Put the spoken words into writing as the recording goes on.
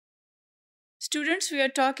Students, we are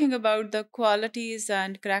talking about the qualities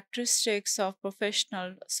and characteristics of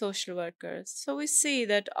professional social workers. So we see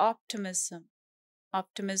that optimism,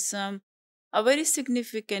 a very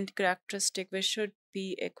significant characteristic which should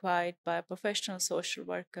be acquired by a professional social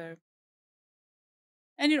worker.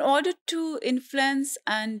 And in order to influence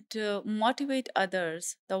and motivate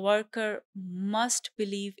others, the worker must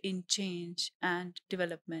believe in change and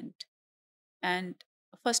development. And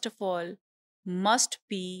first of all, must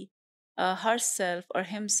be herself or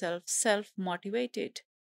himself self motivated.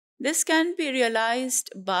 This can be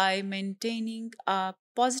realized by maintaining a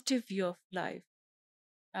positive view of life,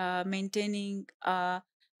 maintaining a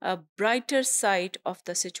brighter side of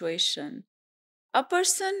the situation. A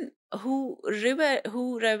person who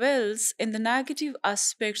revels in the negative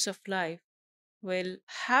aspects of life will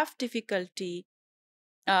have difficulty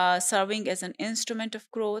serving as an instrument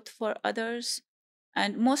of growth for others.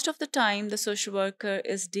 And most of the time, the social worker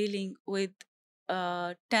is dealing with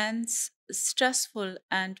tense, stressful,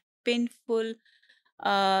 and painful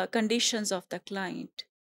conditions of the client.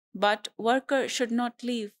 But worker should not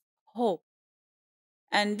leave hope.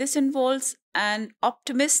 And this involves an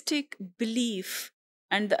optimistic belief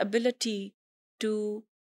and the ability to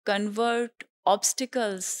convert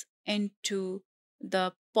obstacles into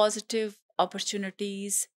the positive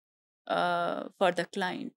opportunities for the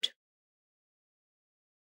client.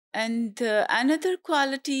 And another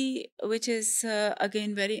quality, which is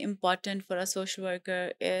again very important for a social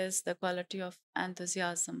worker, is the quality of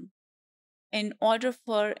enthusiasm. In order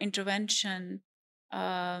for intervention,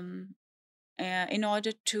 um, in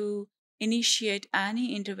order to initiate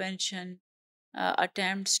any intervention,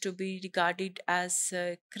 attempts to be regarded as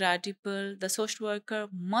credible, the social worker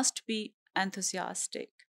must be enthusiastic.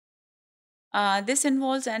 This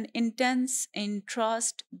involves an intense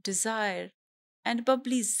interest, desire, and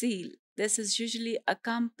bubbly zeal. This is usually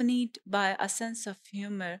accompanied by a sense of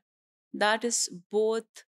humor that is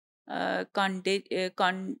both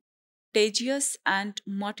contagious and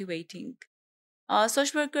motivating.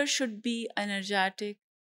 Social workers should be energetic,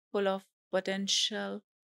 full of potential,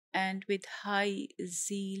 and with high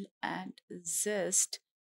zeal and zest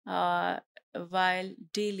uh, while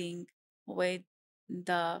dealing with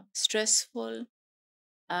the stressful,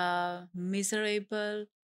 miserable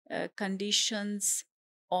conditions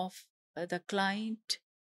of the client,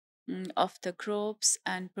 of the groups,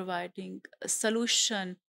 and providing a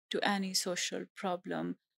solution to any social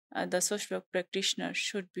problem. The social work practitioner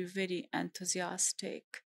should be very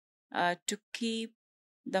enthusiastic to keep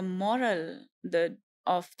the moral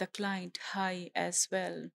of the client high as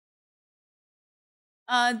well.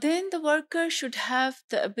 Then the worker should have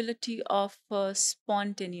the ability of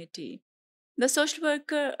spontaneity. The social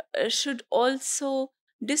worker should also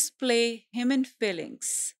display human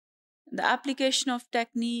feelings. The application of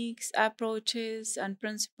techniques, approaches, and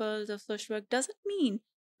principles of social work doesn't mean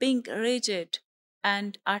being rigid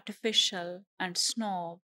and artificial and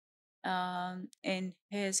snob in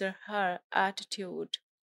his or her attitude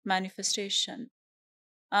manifestation.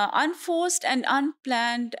 Unforced and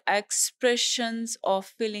unplanned expressions of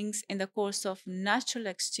feelings in the course of natural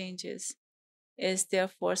exchanges is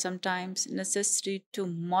therefore sometimes necessary to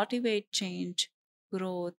motivate change,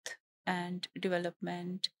 growth, and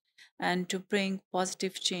development, and to bring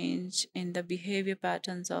positive change in the behavior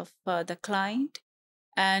patterns of the client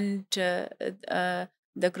and the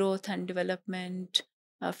growth and development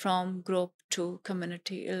from group to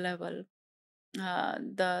community level.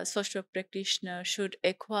 The social practitioner should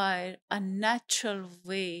acquire a natural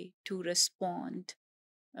way to respond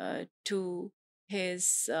to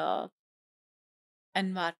his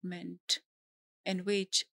environment in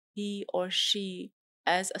which he or she,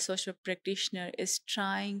 as a social practitioner, is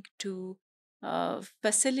trying to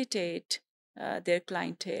facilitate their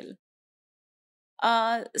clientele.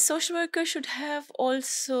 Social workers should have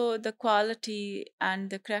also the quality and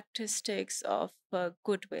the characteristics of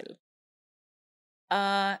goodwill.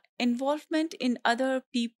 Involvement in other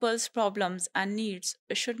people's problems and needs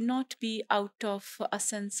should not be out of a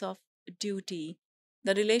sense of duty.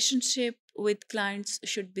 The relationship with clients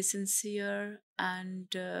should be sincere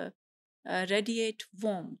and radiate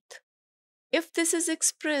warmth. If this is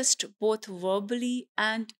expressed both verbally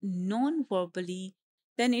and non verbally,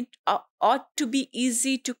 then it ought to be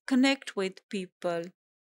easy to connect with people.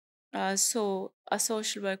 So, a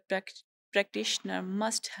social work practitioner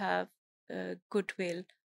must have goodwill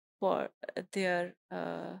for their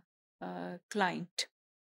client.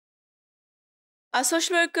 A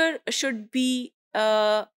social worker should be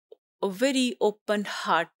very open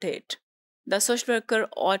hearted. The social worker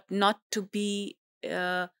ought not to be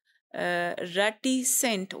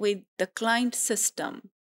reticent with the client system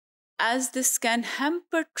as this can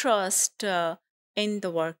hamper trust in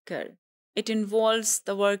the worker. It involves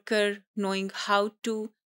the worker knowing how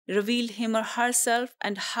to reveal him or herself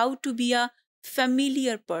and how to be a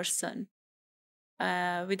familiar person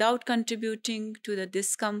without contributing to the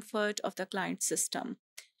discomfort of the client system.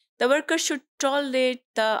 The worker should tolerate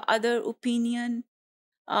the other opinion,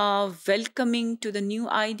 welcoming to the new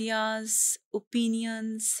ideas,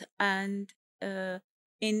 opinions, and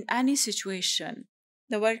in any situation,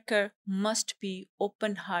 the worker must be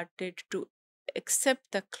open hearted to accept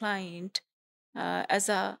the client as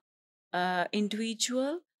a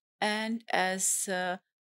individual and as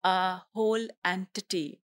a whole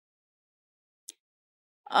entity.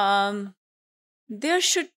 There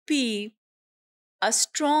should be a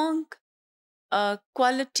strong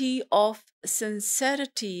quality of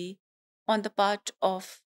sincerity on the part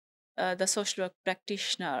of the social work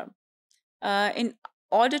practitioner. In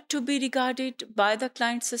order to be regarded by the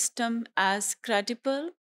client system as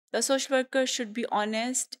credible, the social worker should be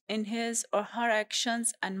honest in his or her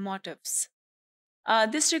actions and motives.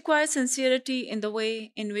 This requires sincerity in the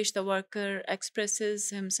way in which the worker expresses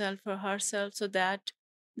himself or herself so that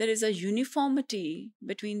there is a uniformity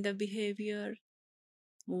between the behavior,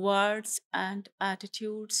 words, and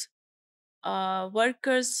attitudes.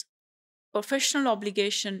 Workers' professional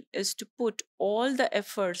obligation is to put all the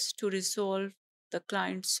efforts to resolve the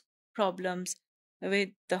client's problems with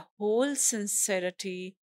the whole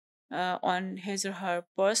sincerity on his or her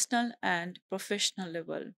personal and professional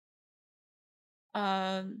level.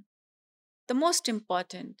 Um, the most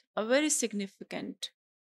important, a very significant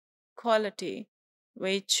quality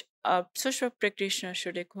which a social work practitioner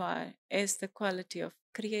should acquire is the quality of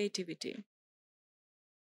creativity.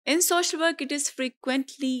 In social work, it is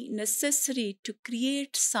frequently necessary to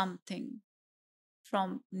create something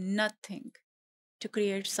from nothing, to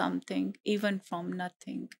create something even from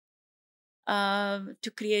nothing,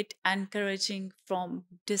 to create encouraging from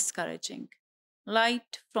discouraging,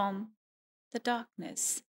 light from the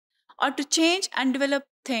darkness, or to change and develop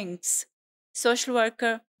things. Social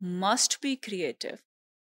worker must be creative.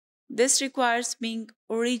 This requires being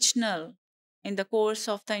original in the course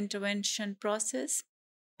of the intervention process,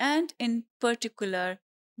 and in particular,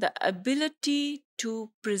 the ability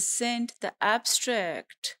to present the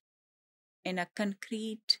abstract in a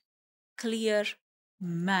concrete, clear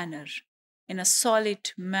manner, in a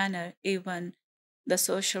solid manner. Even the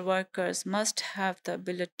social workers must have the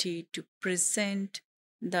ability to present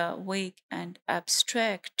the vague and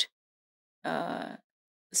abstract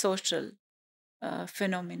social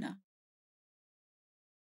phenomena.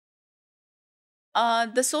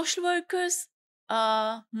 The social workers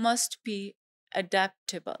must be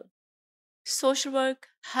adaptable. Social work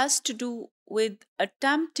has to do with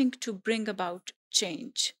attempting to bring about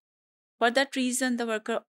change. For that reason, the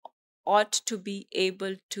worker ought to be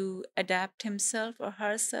able to adapt himself or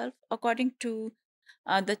herself according to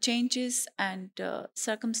the changes and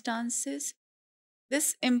circumstances.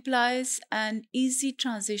 This implies an easy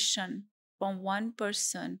transition from one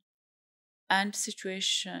person and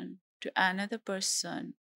situation to another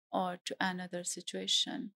person or to another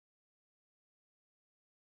situation.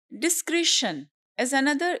 Discretion is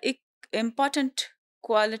another important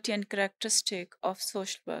quality and characteristic of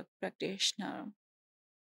social work practitioner.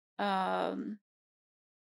 Um,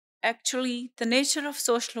 Actually, the nature of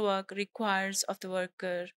social work requires of the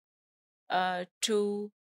worker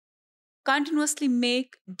to continuously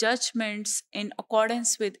make judgments in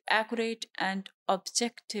accordance with accurate and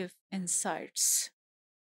objective insights.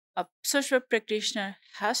 A social work practitioner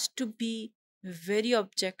has to be very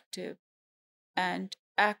objective and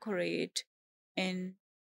accurate in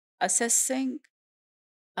assessing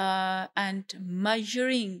and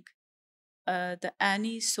measuring the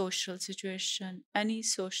any social situation, any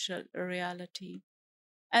social reality.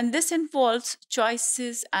 And this involves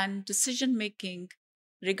choices and decision making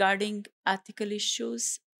regarding ethical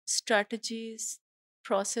issues, strategies,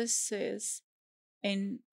 processes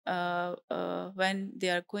in when they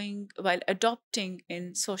are going while adopting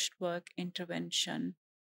in social work intervention.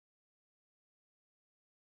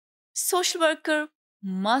 Social worker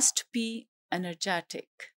must be energetic.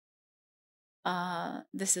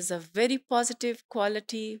 This is a very positive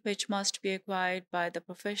quality which must be acquired by the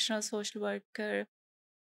professional social worker.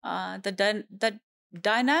 The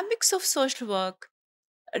dynamics of social work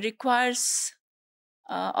requires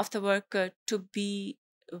of the worker to be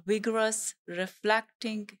vigorous,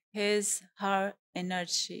 reflecting his her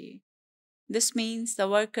energy. This means the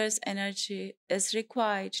worker's energy is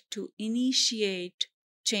required to initiate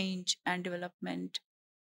change and development,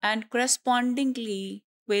 and correspondingly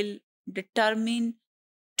will determine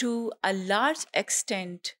to a large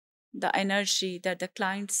extent the energy that the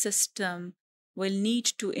client system will need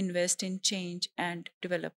to invest in change and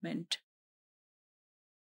development.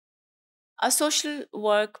 A social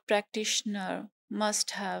work practitioner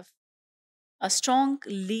must have a strong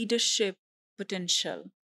leadership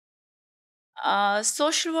potential.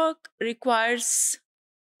 Social work requires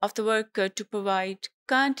of the worker to provide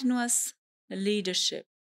continuous leadership.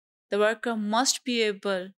 The worker must be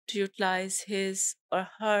able to utilize his or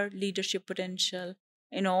her leadership potential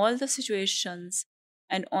in all the situations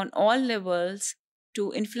and on all levels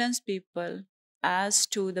to influence people as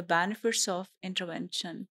to the benefits of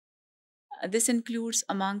intervention. This includes,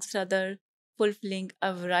 amongst other, fulfilling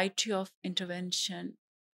a variety of intervention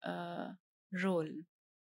uh, role.